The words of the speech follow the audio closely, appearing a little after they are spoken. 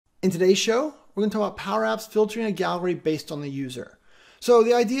In today's show, we're going to talk about PowerApps filtering a gallery based on the user. So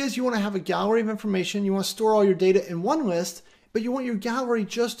the idea is you want to have a gallery of information. You want to store all your data in one list, but you want your gallery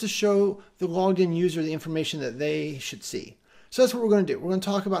just to show the logged in user the information that they should see. So that's what we're going to do. We're going to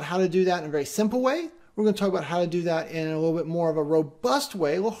talk about how to do that in a very simple way. We're going to talk about how to do that in a little bit more of a robust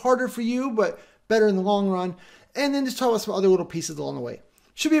way, a little harder for you, but better in the long run. And then just talk about some other little pieces along the way.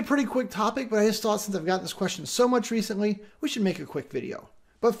 Should be a pretty quick topic, but I just thought since I've gotten this question so much recently, we should make a quick video.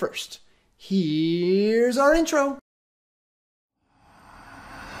 But first, here's our intro.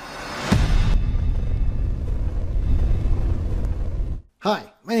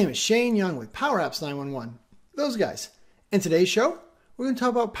 Hi, my name is Shane Young with PowerApps 911. Those guys. In today's show, we're going to talk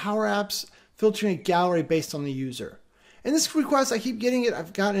about PowerApps filtering a gallery based on the user. And this request, I keep getting it. I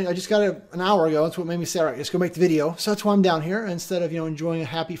just got it an hour ago. That's what made me say, all right, let's go make the video. So that's why I'm down here instead of, enjoying a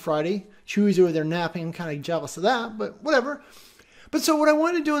happy Friday. Chewy's over there napping. I'm kind of jealous of that, but whatever. But so what I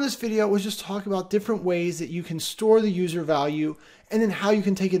wanted to do in this video was just talk about different ways that you can store the user value and then how you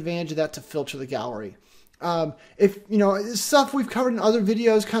can take advantage of that to filter the gallery. Stuff we've covered in other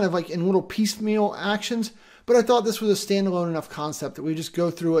videos, kind of like in little piecemeal actions, but I thought this was a standalone enough concept that we just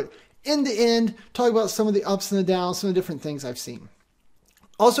go through it end to end, talk about some of the ups and the downs, some of the different things I've seen.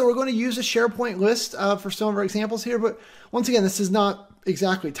 Also, we're going to use a SharePoint list for some of our examples here, but once again, this is not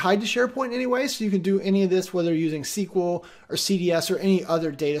exactly tied to SharePoint anyway, so you can do any of this whether you're using SQL or CDS or any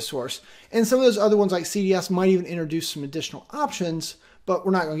other data source. And some of those other ones like CDS might even introduce some additional options, but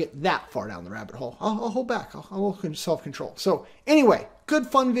we're not going to get that far down the rabbit hole. I'll hold back. I'll self-control. So anyway, good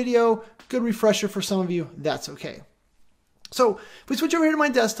fun video, good refresher for some of you. That's okay. So if we switch over here to my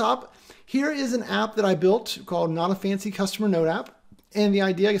desktop, here is an app that I built called Not a Fancy Customer Note App. And the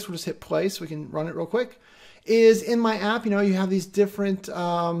idea, I guess we'll just hit play so we can run it real quick, is in my app, you have these different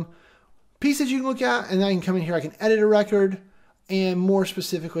pieces you can look at, and then I can come in here, I can edit a record, and more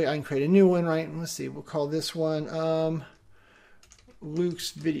specifically, I can create a new one, right? And let's see, we'll call this one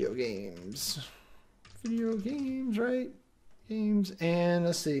Luke's Video Games. Video games, right? Games, and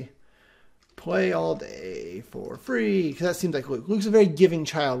let's see, play all day for free, because that seems like Luke. Luke's a very giving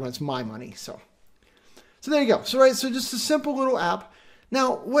child when it's my money, so there you go. So just a simple little app.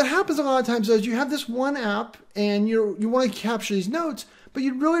 Now, what happens a lot of times is you have this one app and you want to capture these notes, but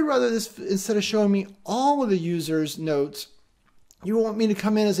you'd really rather this, instead of showing me all of the user's notes, you want me to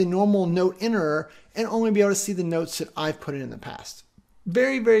come in as a normal note enterer and only be able to see the notes that I've put in the past.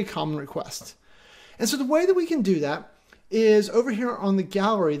 Very, very common request. And so the way that we can do that is over here on the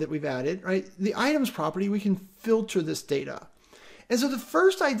gallery that we've added, right? The items property, we can filter this data. And so the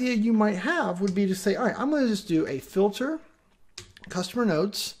first idea you might have would be to say, all right, I'm going to just do a filter customer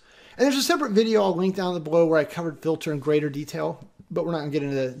notes. And there's a separate video I'll link down below where I covered filter in greater detail, but we're not going to get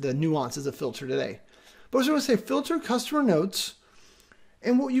into the nuances of filter today. But I was going to say filter customer notes.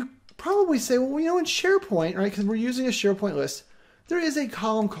 And what you probably say, well, in SharePoint, right, because we're using a SharePoint list, there is a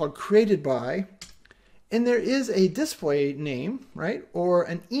column called created by, and there is a display name, right, or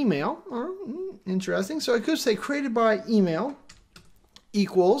an email. Or, interesting. So I could say created by email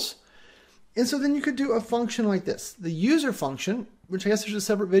equals, and so then you could do a function like this. The user function, which I guess there's a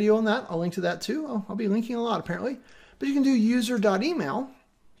separate video on that. I'll link to that too. I'll be linking a lot apparently. But you can do user.email.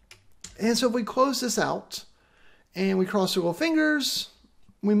 And so if we close this out and we cross our little fingers,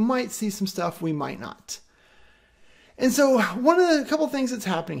 we might see some stuff, we might not. And so a couple things that's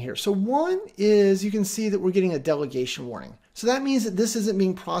happening here. So one is you can see that we're getting a delegation warning. So that means that this isn't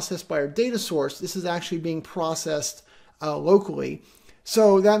being processed by our data source. This is actually being processed locally.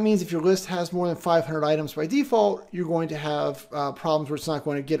 So that means if your list has more than 500 items by default, you're going to have problems where it's not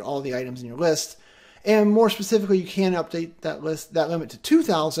going to get all the items in your list. And more specifically, you can update that limit to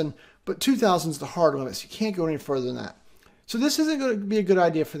 2,000, but 2,000 is the hard limit, so you can't go any further than that. So this isn't going to be a good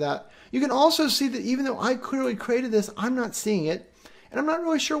idea for that. You can also see that even though I clearly created this, I'm not seeing it, and I'm not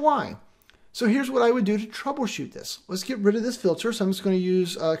really sure why. So here's what I would do to troubleshoot this. Let's get rid of this filter. So I'm just going to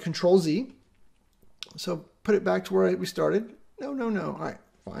use Control Z. So put it back to where we started. No. All right,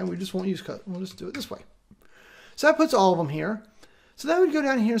 fine. We just won't use cut. We'll just do it this way. So that puts all of them here. So that would go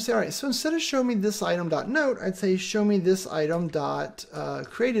down here and say, all right, so instead of show me this item.note, I'd say show me this item dot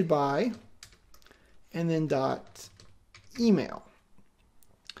created by, and then dot email.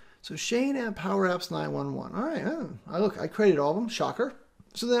 So Shane at PowerApps 911. All right, look, I created all of them. Shocker.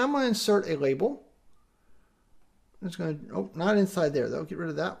 So then I'm going to insert a label. I'm just going to, not inside there though. Get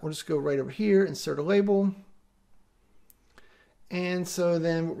rid of that. We'll just go right over here, insert a label. And so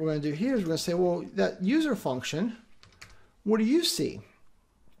then what we're going to do here is we're going to say, well, that user function, what do you see?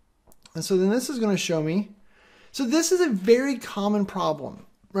 And so then this is going to show me. So this is a very common problem,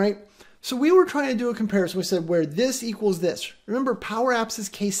 right? So we were trying to do a comparison. We said where this equals this. Remember, PowerApps is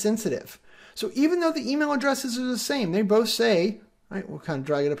case sensitive. So even though the email addresses are the same, they both say, right, we'll kind of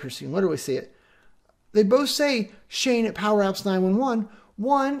drag it up here so you can literally see it. They both say Shane at PowerApps 911.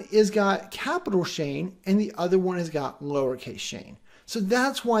 One is got capital Shane and the other one has got lowercase Shane. So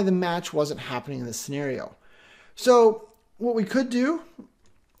that's why the match wasn't happening in this scenario. So what we could do,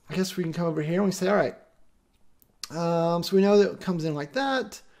 I guess we can come over here and we say, all right, so we know that it comes in like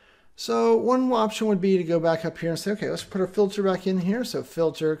that. So one option would be to go back up here and say, okay, let's put our filter back in here. So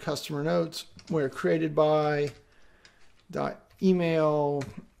filter customer notes where created by dot email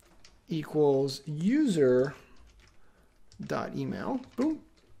equals user dot email. Boom.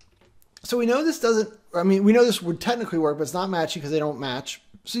 So we know this doesn't, I mean, we know this would technically work, but it's not matching because they don't match.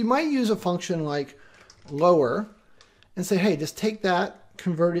 So you might use a function like lower and say, hey, just take that,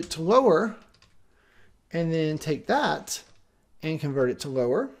 convert it to lower, and then take that and convert it to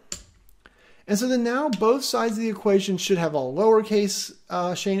lower. And so then now both sides of the equation should have all lowercase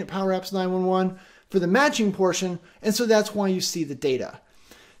Shane at PowerApps 911 for the matching portion. And so that's why you see the data.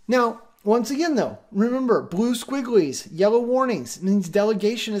 Now, once again, though, remember blue squigglies, yellow warnings means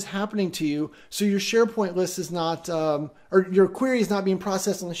delegation is happening to you. So your SharePoint list is not, or your query is not being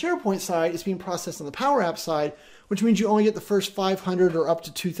processed on the SharePoint side. It's being processed on the PowerApp side, which means you only get the first 500 or up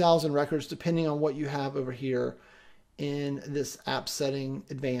to 2,000 records, depending on what you have over here in this app setting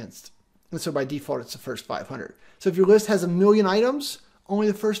advanced. And so by default, it's the first 500. So if your list has 1 million items, only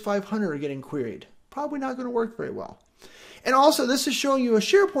the first 500 are getting queried. Probably not going to work very well. And also, this is showing you a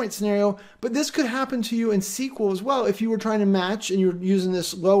SharePoint scenario, but this could happen to you in SQL as well if you were trying to match and you're using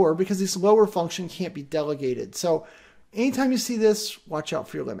this lower, because this lower function can't be delegated. So anytime you see this, watch out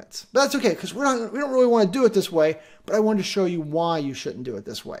for your limits. But that's okay, because we don't really want to do it this way, but I wanted to show you why you shouldn't do it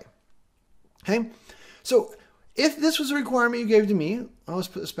this way. Okay, so if this was a requirement you gave to me, let's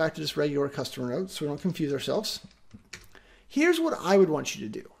put this back to just regular customer notes so we don't confuse ourselves. Here's what I would want you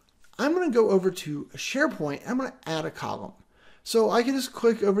to do. I'm going to go over to SharePoint. I'm going to add a column. So I can just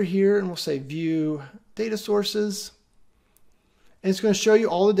click over here and we'll say view data sources. And it's going to show you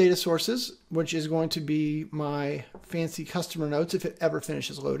all the data sources, which is going to be my fancy customer notes if it ever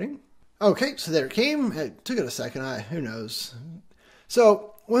finishes loading. Okay, so there it came. It took it a second. Who knows?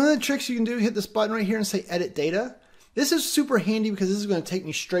 So one of the tricks you can do, hit this button right here and say edit data. This is super handy because this is going to take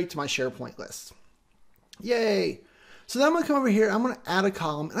me straight to my SharePoint list. Yay! So then I'm going to come over here, I'm going to add a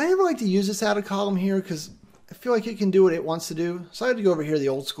column. And I never like to use this add a column here because I feel like it can do what it wants to do. So I had to go over here the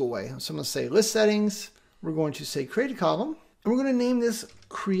old school way. So I'm going to say list settings. We're going to say create a column. And we're going to name this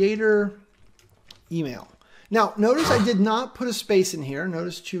creator email. Now, notice I did not put a space in here.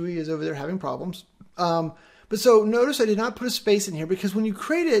 Notice Chewy is over there having problems. But so notice I did not put a space in here because when you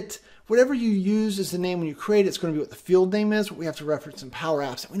create it, whatever you use as the name when you create it, it's going to be what the field name is, what we have to reference in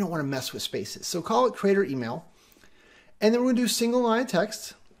PowerApps. And we don't want to mess with spaces. So call it creator email. And then we're going to do single line of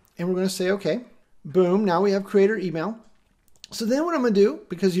text, and we're going to say, okay, boom, now we have creator email. So then what I'm going to do,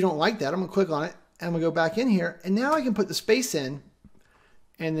 because you don't like that, I'm going to click on it, and I'm going to go back in here, and now I can put the space in,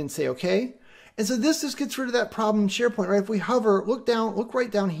 and then say, okay. And so this just gets rid of that problem in SharePoint, right? If we hover, look right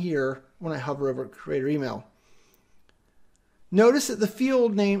down here when I hover over creator email. Notice that the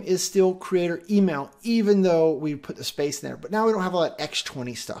field name is still creator email, even though we put the space in there. But now we don't have all that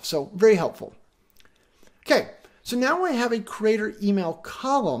X20 stuff, so very helpful. Okay. So now I have a creator email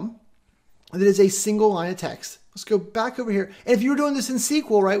column that is a single line of text. Let's go back over here. And if you were doing this in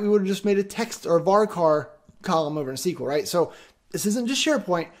SQL, right, we would have just made a text or a varchar column over in SQL, right? So this isn't just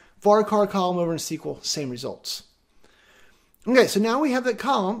SharePoint, varchar column over in SQL, same results. Okay, so now we have that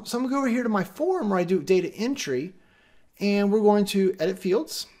column. So I'm gonna go over here to my form where I do data entry, and we're going to edit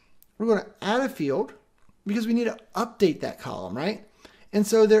fields. We're going to add a field because we need to update that column, right? And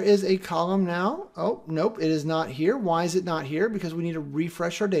so there is a column now. Oh, nope, it is not here. Why is it not here? Because we need to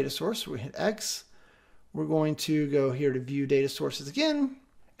refresh our data source. So we hit X. We're going to go here to view data sources again.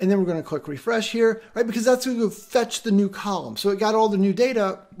 And then we're going to click refresh here, right? Because that's going to fetch the new column. So it got all the new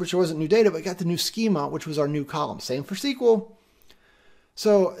data, which wasn't new data, but it got the new schema, which was our new column. Same for SQL.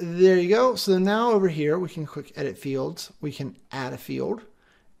 So there you go. So now over here, we can click edit fields. We can add a field.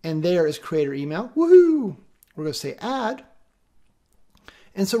 And there is creator email. Woohoo! We're going to say add.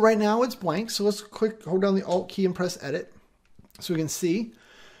 And so right now it's blank. So let's hold down the Alt key and press edit so we can see.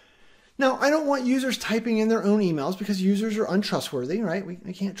 Now, I don't want users typing in their own emails because users are untrustworthy, right? We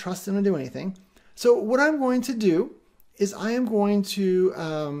can't trust them to do anything. So what I'm going to do is I am going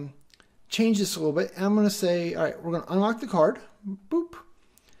to change this a little bit. And I'm going to say, all right, we're going to unlock the card. Boop.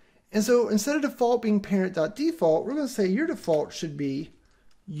 And so instead of default being parent.default, we're going to say your default should be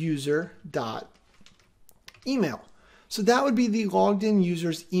user.email. So that would be the logged in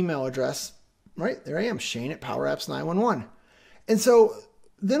user's email address. Right, there I am, Shane at PowerApps 911. And so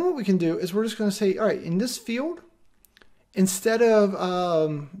then what we can do is we're just going to say, all right, in this field, instead of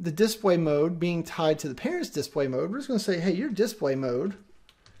the display mode being tied to the parent's display mode, we're just going to say, hey, your display mode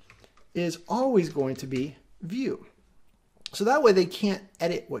is always going to be view. So that way they can't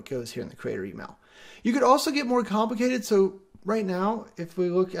edit what goes here in the creator email. You could also get more complicated. So right now, if we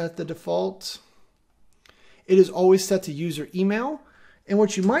look at the default, it is always set to user email. And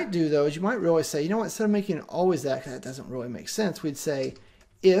what you might do though, is you might really say, you know what, instead of making it always that, because that doesn't really make sense, we'd say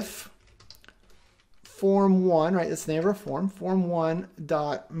if form1, right, that's the name of our form1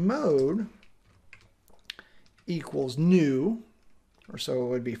 dot mode equals new, or so it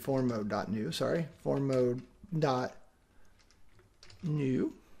would be form mode dot new, sorry, form mode dot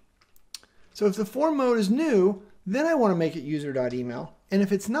new. So if the form mode is new, then I want to make it user dot email. And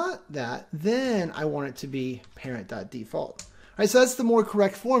if it's not that, then I want it to be parent dot default. All right, so that's the more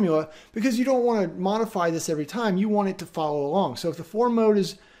correct formula, because you don't want to modify this every time. You want it to follow along. So if the form mode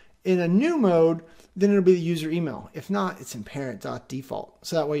is in a new mode, then it'll be the user email. If not, it's in parent.default.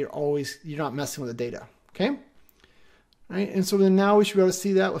 So that way you're not messing with the data. Okay? All right, and so then now we should be able to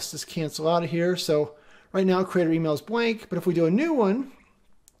see that. Let's just cancel out of here. So right now creator email is blank, but if we do a new one,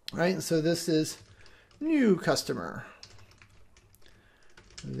 right, and so this is new customer.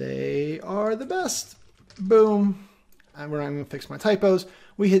 They are the best. Boom. And we're not going to fix my typos.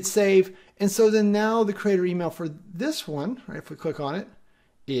 We hit save. And so then now the creator email for this one, right, if we click on it,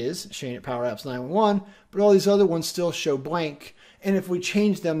 is Shane at PowerApps 911, but all these other ones still show blank. And if we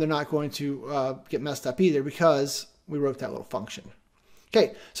change them, they're not going to get messed up either, because we wrote that little function.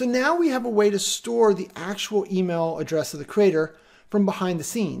 Okay, so now we have a way to store the actual email address of the creator from behind the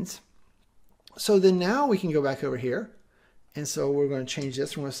scenes. So then now we can go back over here. And so we're going to change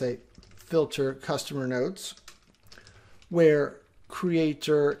this. We're going to say filter customer notes, where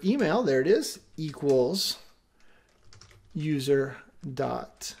creator email, there it is, equals user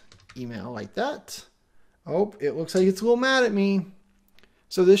dot email, like that. Oh, it looks like it's a little mad at me.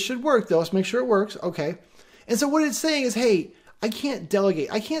 So this should work though. Let's make sure it works. Okay. And so what it's saying is, hey, I can't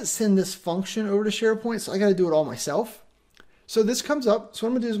delegate. I can't send this function over to SharePoint, so I got to do it all myself. So this comes up. So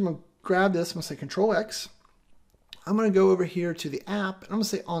what I'm going to do is I'm going to grab this. I'm going to say Control X. I'm going to go over here to the app, and I'm going to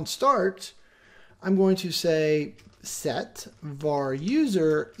say on start, I'm going to say set var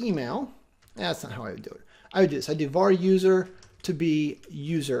user email. That's not how I would do it. I would do this. I do var user to be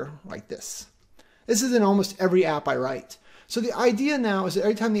user, like this. This is in almost every app I write. So the idea now is that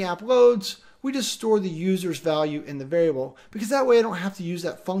every time the app loads, we just store the user's value in the variable, because that way I don't have to use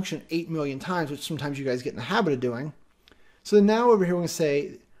that function 8 million times, which sometimes you guys get in the habit of doing. So now over here we're going to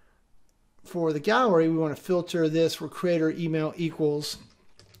say, for the gallery, we want to filter this where creator email equals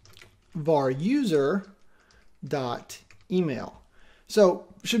var user dot email. So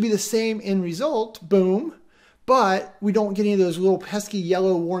it should be the same end result, boom, but we don't get any of those little pesky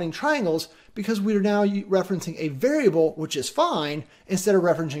yellow warning triangles, because we are now referencing a variable, which is fine, instead of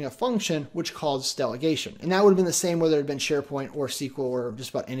referencing a function, which causes delegation. And that would have been the same whether it had been SharePoint or SQL or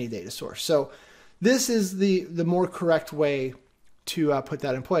just about any data source. So this is the more correct way to put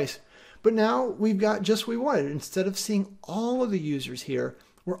that in place. But now we've got just what we wanted. Instead of seeing all of the users here,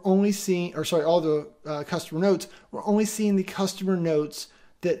 we're only seeing, or sorry, all the customer notes, we're only seeing the customer notes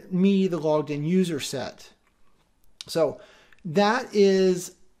that me, the logged in user, set. So that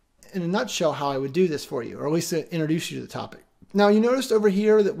is, in a nutshell, how I would do this for you, or at least to introduce you to the topic. Now, you noticed over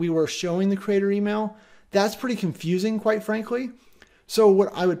here that we were showing the creator email. That's pretty confusing, quite frankly. So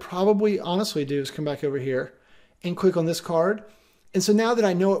what I would probably honestly do is come back over here and click on this card. And so now that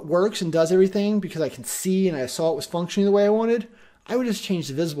I know it works and does everything, because I can see and I saw it was functioning the way I wanted, I would just change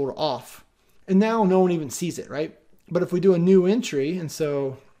the visible to off. And now no one even sees it, right? But if we do a new entry, and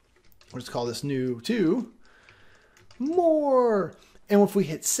so let's call this new 2, more. And if we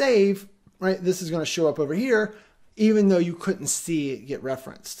hit save, right, this is going to show up over here, even though you couldn't see it get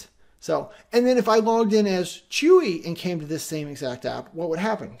referenced. So, and then if I logged in as Chewy and came to this same exact app, what would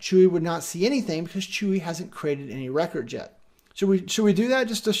happen? Chewy would not see anything because Chewy hasn't created any records yet. Should we do that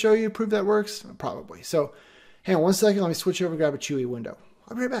just to show you, prove that works? Probably. So hang on one second. Let me switch over and grab a Chewy window.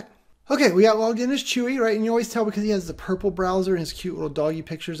 I'll be right back. Okay, we got logged in as Chewy, right? And you always tell because he has the purple browser and his cute little doggy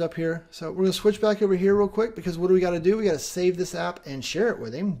pictures up here. So we're going to switch back over here real quick, because what do we got to do? We got to save this app and share it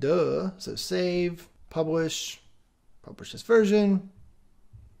with him. Duh. So save, publish this version,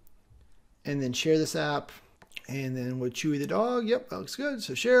 and then share this app. And then with Chewy the dog, yep, that looks good.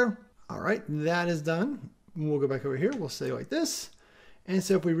 So share. All right, that is done. We'll go back over here. We'll say like this. And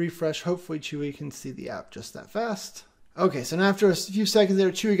so if we refresh, hopefully Chewy can see the app just that fast. Okay, so now after a few seconds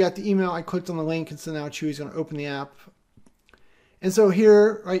there, Chewy got the email. I clicked on the link, and so now Chewy's going to open the app. And so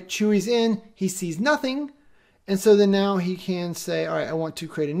here, right, Chewy's in, he sees nothing. And so then now he can say, all right, I want to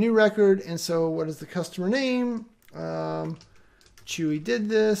create a new record. And so what is the customer name? Chewy did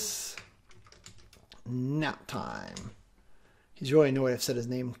this. Nap time. He's really annoyed I've said his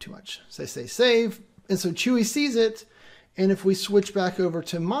name too much. So I say save. And so Chewy sees it. And if we switch back over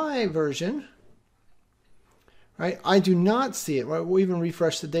to my version, right, I do not see it. Right? We'll even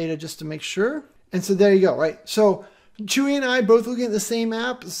refresh the data just to make sure. And so there you go, right? So Chewy and I both looking at the same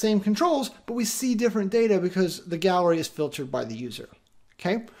app, the same controls, but we see different data because the gallery is filtered by the user.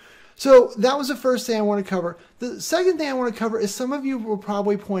 Okay, so that was the first thing I want to cover. The second thing I want to cover is some of you will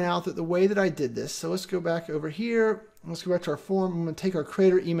probably point out that the way that I did this, so let's go back over here. Let's go back to our form. I'm going to take our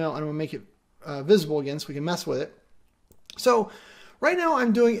creator email and I'm going to make it visible again so we can mess with it. So right now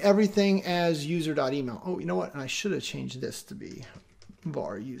I'm doing everything as user.email. Oh, you know what? And I should have changed this to be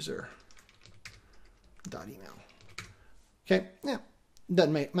var user.email. Okay, yeah,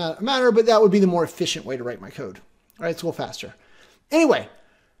 doesn't matter, but that would be the more efficient way to write my code. All right, it's a little faster. Anyway,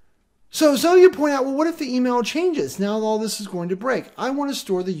 so you point out, well, what if the email changes? Now all this is going to break. I want to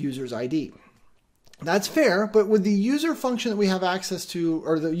store the user's ID. That's fair, but with the user function that we have access to,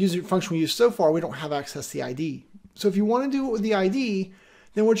 or the user function we use so far, we don't have access to the ID. So if you want to do it with the ID,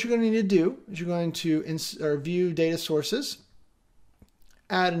 then what you're going to need to do is you're going to view data sources,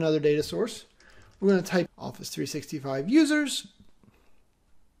 add another data source. We're going to type Office 365 users.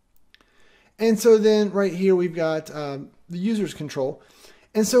 And so then right here, we've got the users control.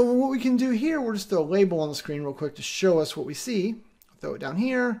 And so what we can do here, we'll just throw a label on the screen real quick to show us what we see. Throw it down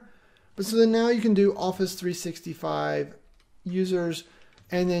here. But so then now you can do Office 365 users,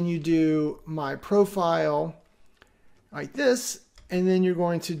 and then you do my profile like this. And then you're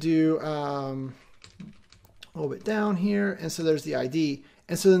going to do a little bit down here. And so there's the ID.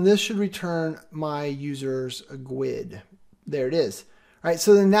 And so then this should return my user's GUID. There it is. All right,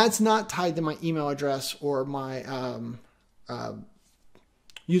 so then that's not tied to my email address or my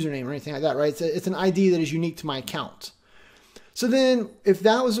username or anything like that, right? It's an ID that is unique to my account. So then if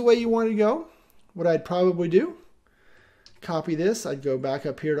that was the way you wanted to go, what I'd probably do, copy this. I'd go back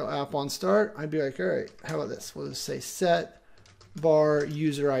up here to app on start. I'd be like, all right, how about this? We'll just say set var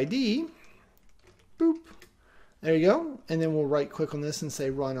user ID. Boop. There you go. And then we'll right click on this and say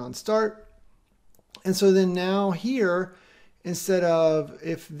run on start. And so then now here, instead of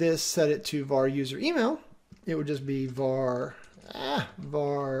if this set it to var user email, it would just be var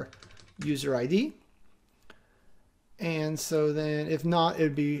user ID. And so then if not, it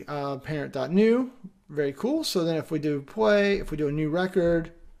would be parent.new. Very cool. So then if we do play, if we do a new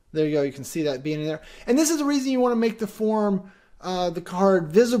record, there you go. You can see that being in there. And this is the reason you want to make the form the card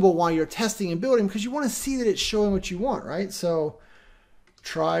visible while you're testing and building, because you want to see that it's showing what you want, right? So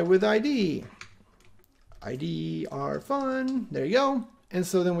try with ID. ID are fun. There you go. And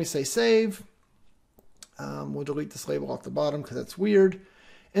so then we say save. We'll delete this label off the bottom because that's weird.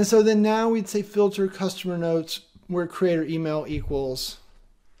 And so then now we'd say filter customer notes where creator email equals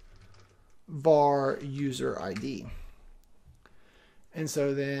var user ID. And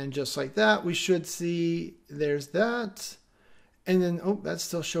so then just like that, we should see there's that. And then, oh, that's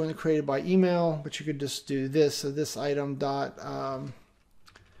still showing the created by email, but you could just do this. So this item dot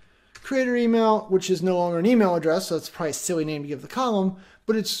creator email, which is no longer an email address. So it's probably a silly name to give the column,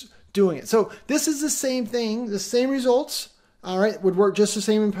 but it's doing it. So this is the same thing, the same results. All right, would work just the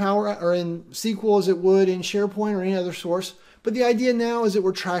same in Power or in SQL as it would in SharePoint or any other source. But the idea now is that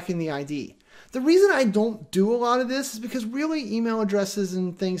we're tracking the ID. The reason I don't do a lot of this is because really email addresses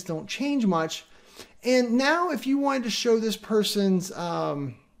and things don't change much. And now if you wanted to show this person's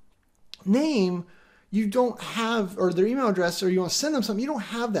name, you don't have, or their email address, or you want to send them something, you don't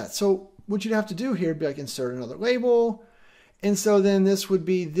have that. So what you'd have to do here would be like insert another label. And so then this would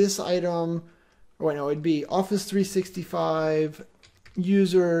be this item, or wait, no, it'd be Office 365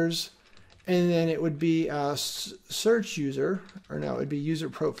 users, and then it would be search user, or no, it'd be user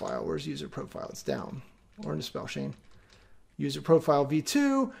profile. Where's user profile? It's down. Or in the spell, Shane. User profile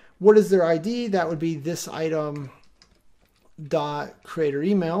v2. What is their ID? That would be this item dot creator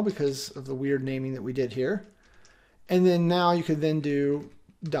email because of the weird naming that we did here. And then now you could then do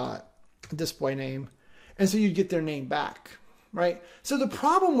dot display name. And so you'd get their name back, right? So the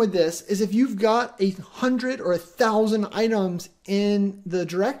problem with this is if you've got 100 or 1,000 items in the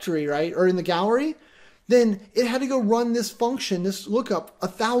directory, right? Or in the gallery, then it had to go run this function, this lookup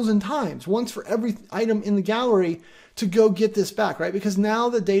 1,000 times, once for every item in the gallery to go get this back, right? Because now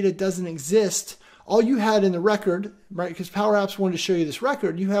the data doesn't exist. All you had in the record, right? Because PowerApps wanted to show you this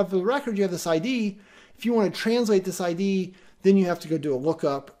record. You have the record, you have this ID. If you want to translate this ID, then you have to go do a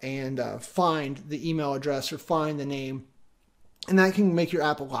lookup and find the email address or find the name and that can make your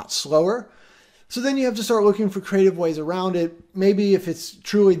app a lot slower. So then you have to start looking for creative ways around it. Maybe if it's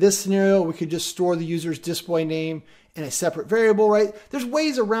truly this scenario, we could just store the user's display name in a separate variable, right? There's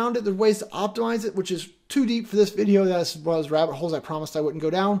ways around it. There's ways to optimize it, which is too deep for this video. That's one of those rabbit holes I promised I wouldn't go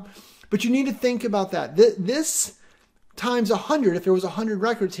down. But you need to think about that. This times 100, if there was 100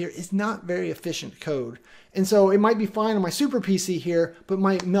 records here, is not very efficient code. And so it might be fine on my super PC here, but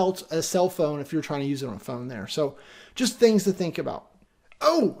might melt a cell phone if you're trying to use it on a phone there. So just things to think about.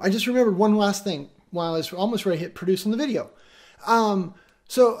 Oh, I just remembered one last thing while I was almost ready to hit produce on the video.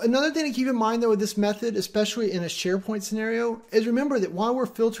 So another thing to keep in mind though with this method, especially in a SharePoint scenario, is remember that while we're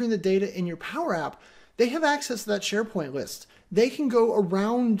filtering the data in your Power App, they have access to that SharePoint list. They can go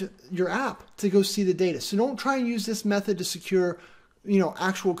around your app to go see the data. So don't try and use this method to secure,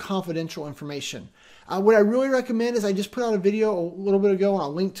 actual confidential information. What I really recommend is I just put out a video a little bit ago, and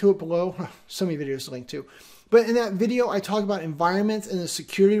I'll link to it below. So many videos to link to. But in that video, I talk about environments and the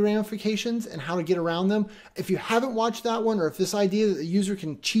security ramifications and how to get around them. If you haven't watched that one, or if this idea that the user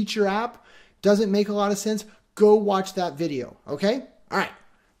can cheat your app doesn't make a lot of sense, go watch that video, okay? All right,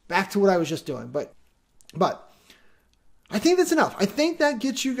 back to what I was just doing. But I think that's enough. I think that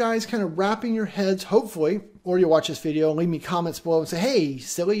gets you guys kind of wrapping your heads, hopefully, or you'll watch this video and leave me comments below and say, hey,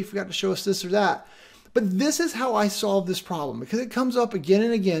 silly, you forgot to show us this or that. But this is how I solve this problem, because it comes up again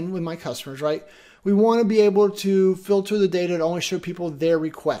and again with my customers, right? We want to be able to filter the data to only show people their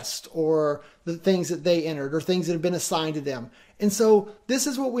request or the things that they entered or things that have been assigned to them. And so this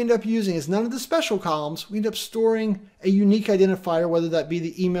is what we end up using is none of the special columns. We end up storing a unique identifier, whether that be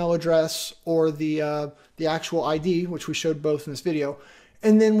the email address or the actual ID, which we showed both in this video.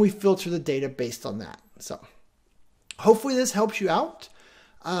 And then we filter the data based on that. So hopefully this helps you out.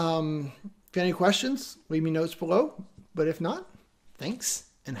 If you have any questions, leave me notes below. But if not, thanks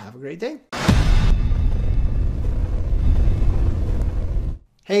and have a great day.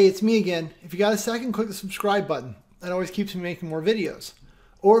 Hey, it's me again. If you got a second, click the subscribe button. That always keeps me making more videos.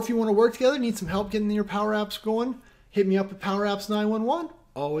 Or if you want to work together, need some help getting your Power Apps going, hit me up at PowerApps 911.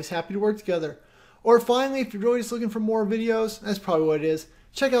 Always happy to work together. Or finally, if you're really just looking for more videos, that's probably what it is.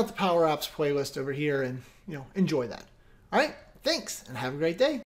 Check out the Power Apps playlist over here and enjoy that. All right, thanks and have a great day.